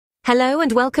Hello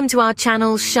and welcome to our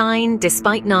channel Shine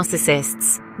Despite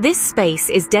Narcissists. This space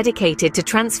is dedicated to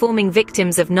transforming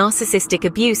victims of narcissistic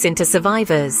abuse into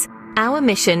survivors. Our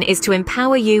mission is to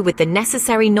empower you with the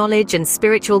necessary knowledge and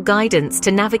spiritual guidance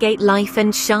to navigate life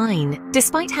and shine,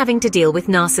 despite having to deal with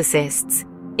narcissists.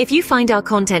 If you find our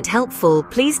content helpful,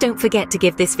 please don't forget to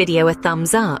give this video a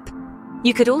thumbs up.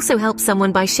 You could also help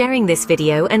someone by sharing this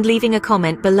video and leaving a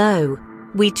comment below.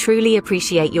 We truly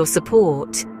appreciate your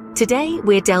support. Today,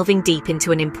 we're delving deep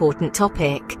into an important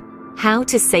topic: how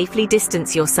to safely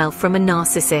distance yourself from a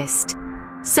narcissist.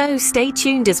 So stay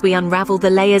tuned as we unravel the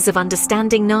layers of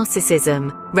understanding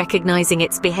narcissism, recognizing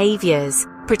its behaviors,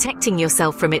 protecting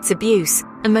yourself from its abuse,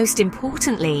 and most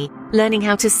importantly, learning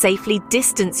how to safely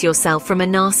distance yourself from a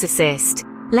narcissist.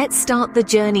 Let's start the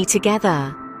journey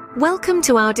together. Welcome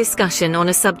to our discussion on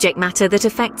a subject matter that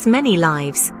affects many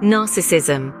lives: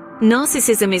 narcissism.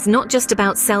 Narcissism is not just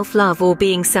about self-love or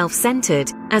being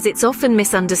self-centered, as it's often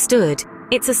misunderstood.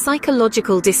 It's a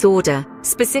psychological disorder,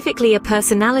 specifically a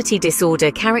personality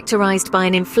disorder characterized by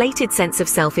an inflated sense of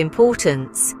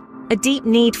self-importance, a deep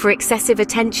need for excessive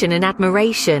attention and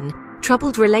admiration,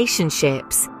 troubled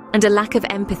relationships, and a lack of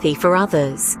empathy for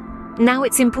others. Now,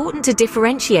 it's important to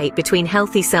differentiate between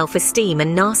healthy self-esteem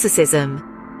and narcissism.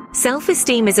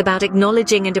 Self-esteem is about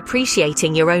acknowledging and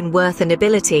appreciating your own worth and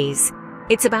abilities.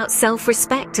 It's about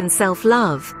self-respect and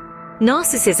self-love.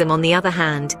 Narcissism, on the other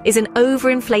hand, is an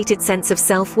overinflated sense of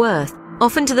self-worth,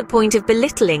 often to the point of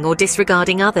belittling or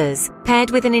disregarding others,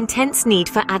 paired with an intense need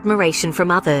for admiration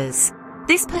from others.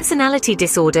 This personality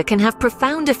disorder can have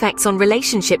profound effects on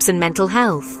relationships and mental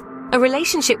health. A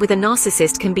relationship with a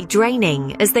narcissist can be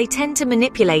draining, as they tend to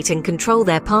manipulate and control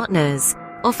their partners,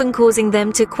 often causing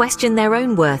them to question their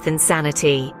own worth and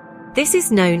sanity. This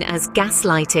is known as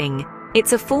gaslighting.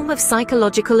 It's a form of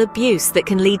psychological abuse that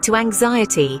can lead to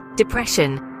anxiety,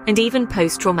 depression, and even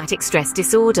post-traumatic stress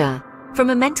disorder. From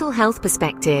a mental health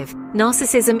perspective,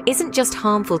 narcissism isn't just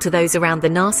harmful to those around the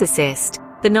narcissist.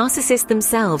 The narcissists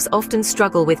themselves often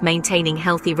struggle with maintaining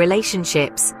healthy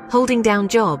relationships, holding down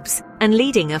jobs, and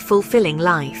leading a fulfilling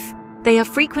life. They are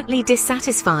frequently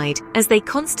dissatisfied, as they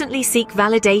constantly seek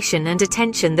validation and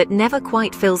attention that never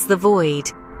quite fills the void.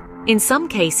 In some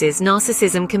cases,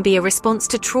 narcissism can be a response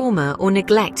to trauma or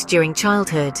neglect during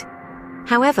childhood.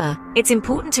 However, it's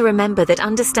important to remember that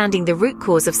understanding the root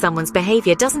cause of someone's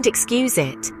behavior doesn't excuse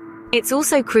it. It's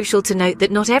also crucial to note that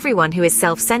not everyone who is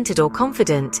self-centered or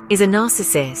confident is a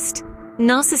narcissist.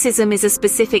 Narcissism is a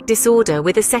specific disorder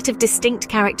with a set of distinct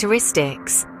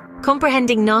characteristics.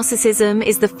 Comprehending narcissism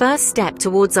is the first step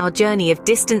towards our journey of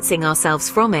distancing ourselves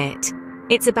from it.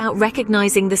 It's about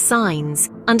recognizing the signs,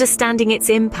 understanding its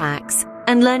impacts,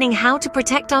 and learning how to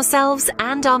protect ourselves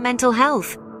and our mental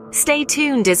health. Stay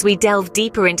tuned as we delve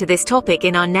deeper into this topic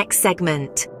in our next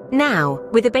segment. Now,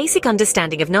 with a basic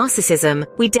understanding of narcissism,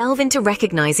 we delve into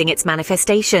recognizing its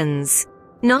manifestations.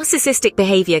 Narcissistic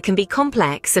behavior can be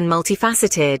complex and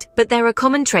multifaceted, but there are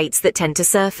common traits that tend to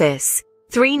surface.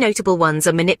 Three notable ones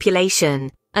are manipulation,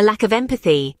 a lack of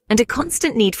empathy, and a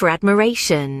constant need for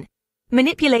admiration.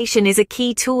 Manipulation is a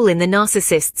key tool in the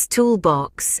narcissist's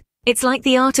toolbox. It's like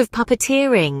the art of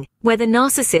puppeteering, where the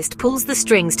narcissist pulls the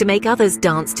strings to make others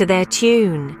dance to their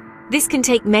tune. This can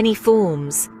take many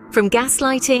forms, from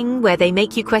gaslighting, where they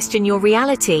make you question your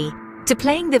reality, to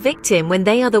playing the victim when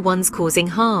they are the ones causing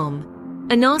harm.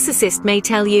 A narcissist may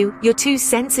tell you, "You're too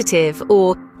sensitive,"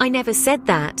 or "I never said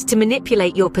that," to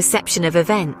manipulate your perception of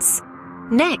events.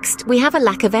 Next, we have a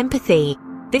lack of empathy.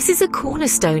 This is a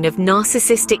cornerstone of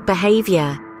narcissistic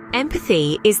behavior.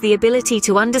 Empathy is the ability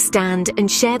to understand and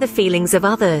share the feelings of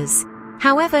others.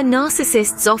 However,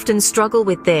 narcissists often struggle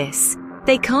with this.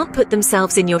 They can't put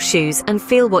themselves in your shoes and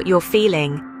feel what you're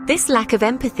feeling. This lack of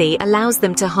empathy allows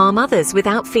them to harm others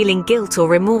without feeling guilt or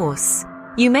remorse.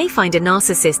 You may find a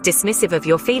narcissist dismissive of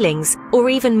your feelings or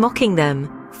even mocking them.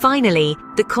 Finally,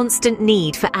 the constant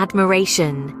need for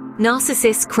admiration.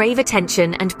 Narcissists crave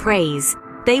attention and praise.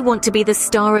 They want to be the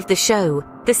star of the show,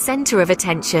 the center of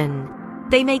attention.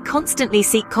 They may constantly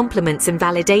seek compliments and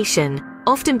validation,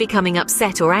 often becoming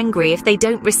upset or angry if they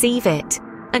don't receive it.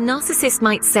 A narcissist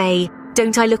might say,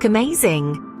 "Don't I look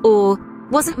amazing?" or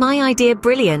 "Wasn't my idea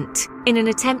brilliant?" in an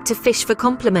attempt to fish for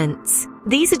compliments.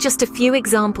 These are just a few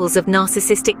examples of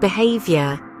narcissistic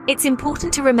behavior. It's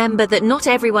important to remember that not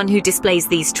everyone who displays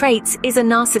these traits is a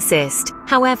narcissist.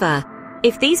 However,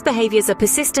 if these behaviors are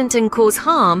persistent and cause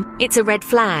harm, it's a red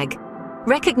flag.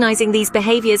 Recognizing these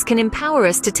behaviors can empower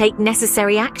us to take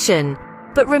necessary action.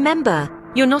 But remember,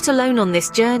 you're not alone on this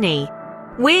journey.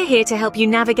 We're here to help you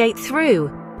navigate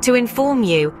through, to inform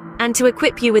you, and to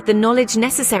equip you with the knowledge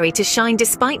necessary to shine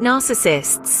despite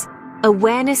narcissists.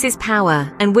 Awareness is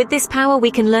power, and with this power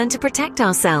we can learn to protect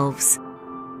ourselves.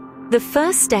 The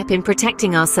first step in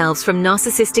protecting ourselves from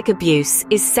narcissistic abuse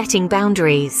is setting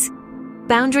boundaries.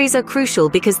 Boundaries are crucial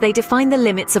because they define the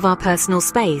limits of our personal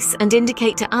space and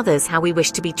indicate to others how we wish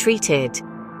to be treated.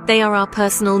 They are our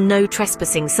personal no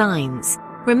trespassing signs.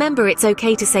 Remember, it's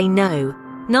okay to say no.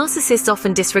 Narcissists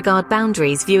often disregard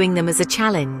boundaries, viewing them as a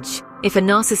challenge. If a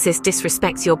narcissist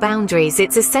disrespects your boundaries,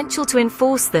 it's essential to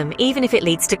enforce them even if it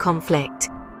leads to conflict.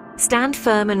 Stand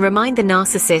firm and remind the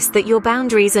narcissist that your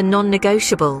boundaries are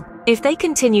non-negotiable. If they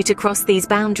continue to cross these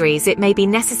boundaries, it may be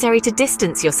necessary to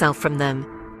distance yourself from them.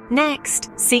 Next,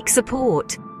 seek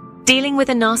support. Dealing with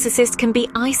a narcissist can be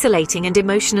isolating and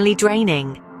emotionally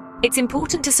draining. It's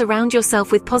important to surround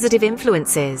yourself with positive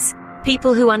influences,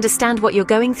 people who understand what you're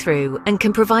going through and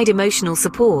can provide emotional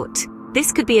support.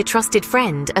 This could be a trusted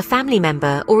friend, a family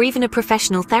member, or even a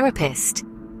professional therapist.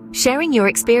 Sharing your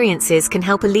experiences can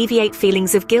help alleviate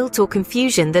feelings of guilt or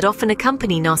confusion that often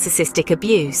accompany narcissistic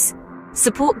abuse.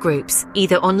 Support groups,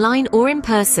 either online or in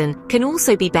person, can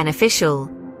also be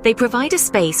beneficial. They provide a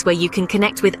space where you can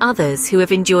connect with others who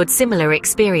have endured similar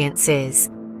experiences.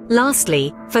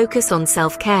 Lastly, focus on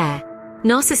self-care.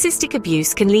 Narcissistic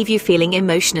abuse can leave you feeling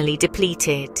emotionally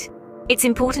depleted. It's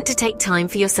important to take time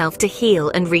for yourself to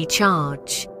heal and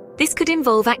recharge. This could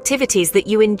involve activities that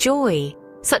you enjoy,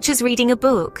 such as reading a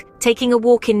book, taking a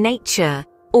walk in nature,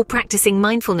 or practicing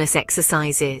mindfulness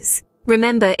exercises.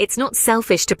 Remember, it's not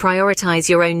selfish to prioritize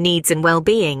your own needs and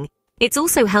well-being. It's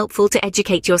also helpful to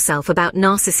educate yourself about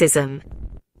narcissism.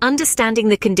 Understanding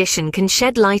the condition can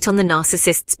shed light on the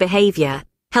narcissist's behavior,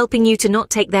 helping you to not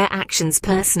take their actions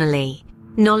personally.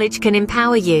 Knowledge can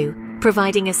empower you,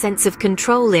 providing a sense of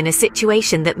control in a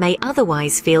situation that may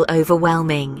otherwise feel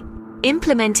overwhelming.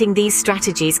 Implementing these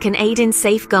strategies can aid in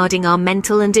safeguarding our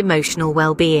mental and emotional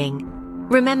well-being.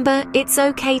 Remember, it's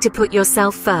okay to put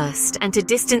yourself first and to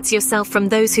distance yourself from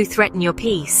those who threaten your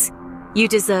peace. You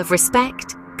deserve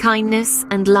respect, kindness,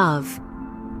 and love.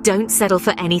 Don't settle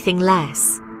for anything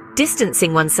less.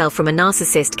 Distancing oneself from a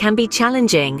narcissist can be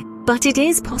challenging, but it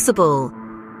is possible.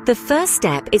 The first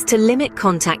step is to limit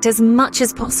contact as much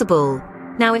as possible.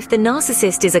 Now, if the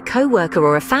narcissist is a coworker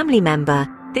or a family member,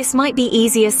 this might be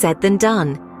easier said than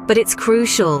done, but it's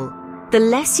crucial. The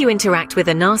less you interact with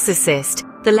a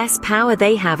narcissist, the less power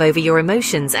they have over your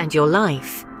emotions and your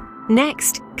life.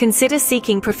 Next, consider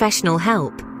seeking professional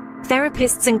help.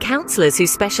 Therapists and counselors who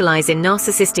specialize in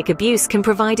narcissistic abuse can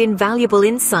provide invaluable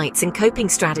insights and coping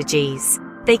strategies.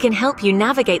 They can help you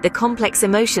navigate the complex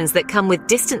emotions that come with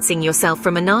distancing yourself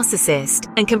from a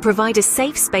narcissist and can provide a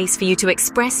safe space for you to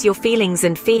express your feelings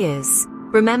and fears.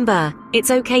 Remember,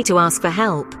 it's okay to ask for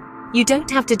help. You don't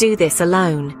have to do this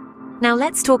alone. Now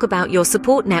let's talk about your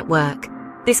support network.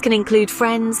 This can include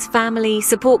friends, family,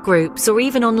 support groups, or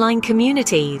even online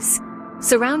communities.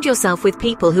 Surround yourself with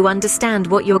people who understand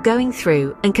what you're going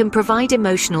through and can provide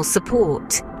emotional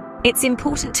support. It's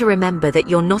important to remember that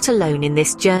you're not alone in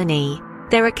this journey.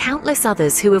 There are countless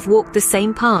others who have walked the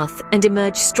same path and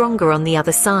emerged stronger on the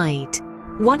other side.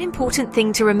 One important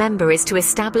thing to remember is to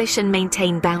establish and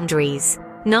maintain boundaries.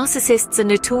 Narcissists are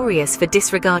notorious for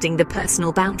disregarding the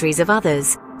personal boundaries of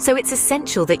others, so it's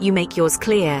essential that you make yours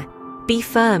clear. Be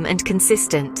firm and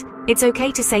consistent. It's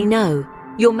okay to say no.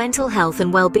 Your mental health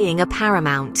and well-being are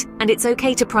paramount, and it's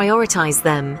okay to prioritize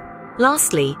them.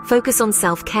 Lastly, focus on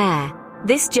self-care.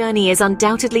 This journey is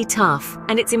undoubtedly tough,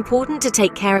 and it's important to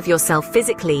take care of yourself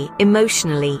physically,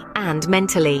 emotionally, and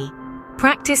mentally.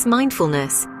 Practice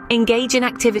mindfulness, engage in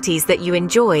activities that you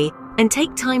enjoy, and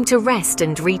take time to rest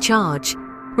and recharge.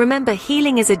 Remember,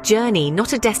 healing is a journey,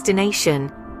 not a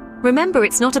destination. Remember,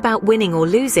 it's not about winning or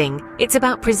losing, it's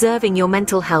about preserving your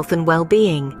mental health and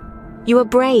well-being. You are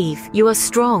brave, you are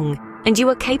strong, and you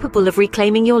are capable of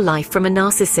reclaiming your life from a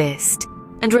narcissist.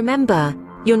 And remember,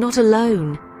 you're not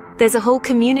alone. There's a whole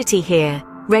community here,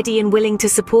 ready and willing to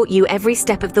support you every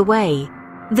step of the way.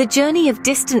 The journey of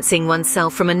distancing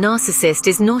oneself from a narcissist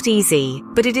is not easy,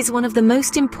 but it is one of the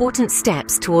most important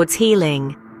steps towards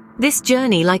healing. This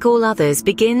journey, like all others,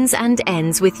 begins and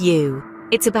ends with you.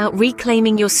 It's about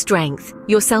reclaiming your strength,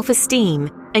 your self-esteem,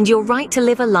 and your right to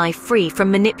live a life free from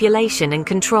manipulation and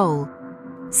control.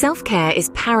 Self-care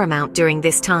is paramount during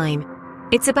this time.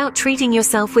 It's about treating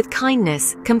yourself with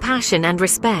kindness, compassion, and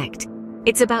respect.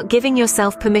 It's about giving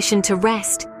yourself permission to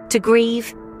rest, to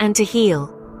grieve, and to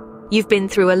heal. You've been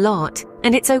through a lot,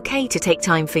 and it's okay to take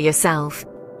time for yourself.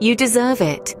 You deserve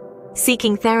it.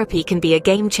 Seeking therapy can be a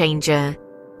game changer.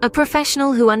 A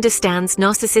professional who understands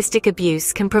narcissistic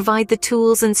abuse can provide the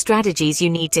tools and strategies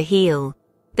you need to heal.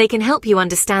 They can help you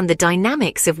understand the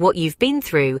dynamics of what you've been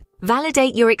through,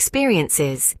 validate your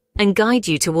experiences, and guide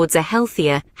you towards a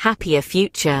healthier, happier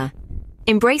future.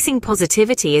 Embracing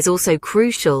positivity is also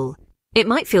crucial. It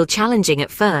might feel challenging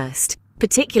at first,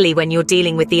 particularly when you're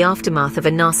dealing with the aftermath of a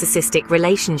narcissistic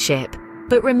relationship.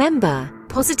 But remember,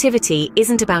 positivity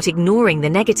isn't about ignoring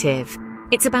the negative.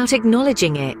 It's about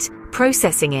acknowledging it,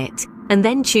 processing it, and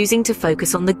then choosing to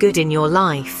focus on the good in your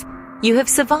life. You have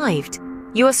survived.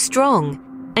 You are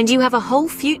strong, and you have a whole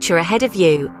future ahead of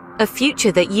you, a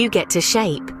future that you get to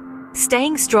shape.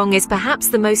 Staying strong is perhaps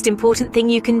the most important thing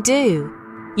you can do.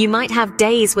 You might have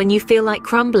days when you feel like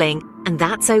crumbling, and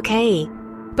that's okay.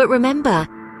 But remember,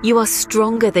 you are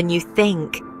stronger than you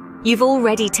think. You've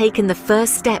already taken the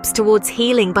first steps towards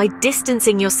healing by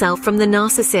distancing yourself from the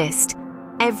narcissist.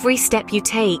 Every step you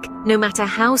take, no matter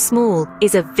how small,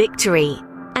 is a victory.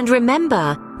 And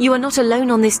remember, you are not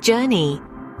alone on this journey.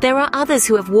 There are others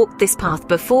who have walked this path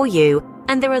before you,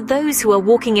 and there are those who are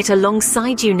walking it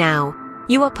alongside you now.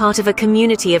 You are part of a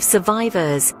community of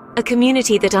survivors, a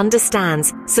community that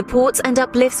understands, supports, and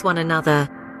uplifts one another.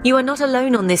 You are not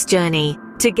alone on this journey.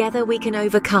 Together we can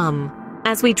overcome.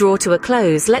 As we draw to a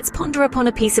close, let's ponder upon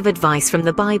a piece of advice from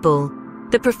the Bible.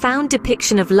 The profound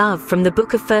depiction of love from the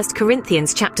book of 1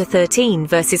 Corinthians chapter 13,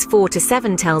 verses 4 to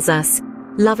 7 tells us,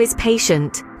 "Love is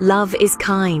patient, love is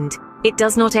kind. It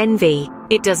does not envy,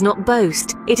 it does not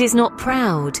boast, it is not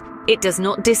proud. It does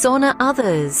not dishonor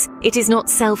others. It is not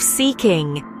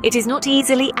self-seeking. It is not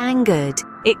easily angered.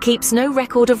 It keeps no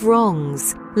record of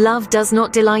wrongs. Love does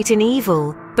not delight in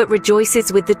evil, but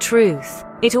rejoices with the truth.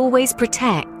 It always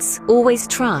protects, always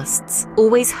trusts,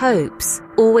 always hopes,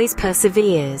 always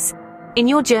perseveres." In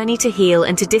your journey to heal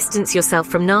and to distance yourself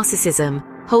from narcissism,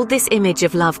 hold this image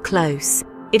of love close.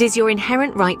 It is your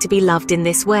inherent right to be loved in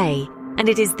this way, and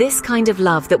it is this kind of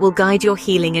love that will guide your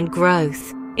healing and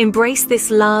growth. Embrace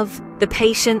this love, the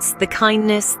patience, the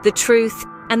kindness, the truth,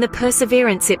 and the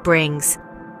perseverance it brings.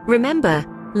 Remember,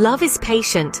 love is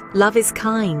patient, love is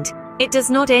kind. It does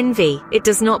not envy, it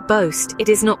does not boast, it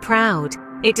is not proud.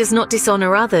 It does not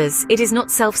dishonor others, it is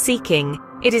not self-seeking.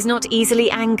 It is not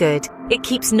easily angered, it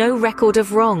keeps no record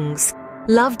of wrongs.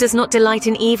 Love does not delight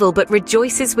in evil but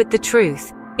rejoices with the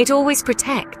truth. It always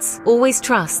protects, always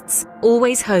trusts,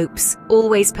 always hopes,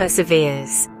 always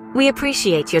perseveres. We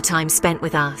appreciate your time spent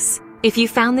with us. If you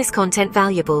found this content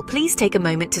valuable, please take a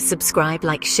moment to subscribe,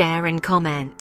 like, share, and comment.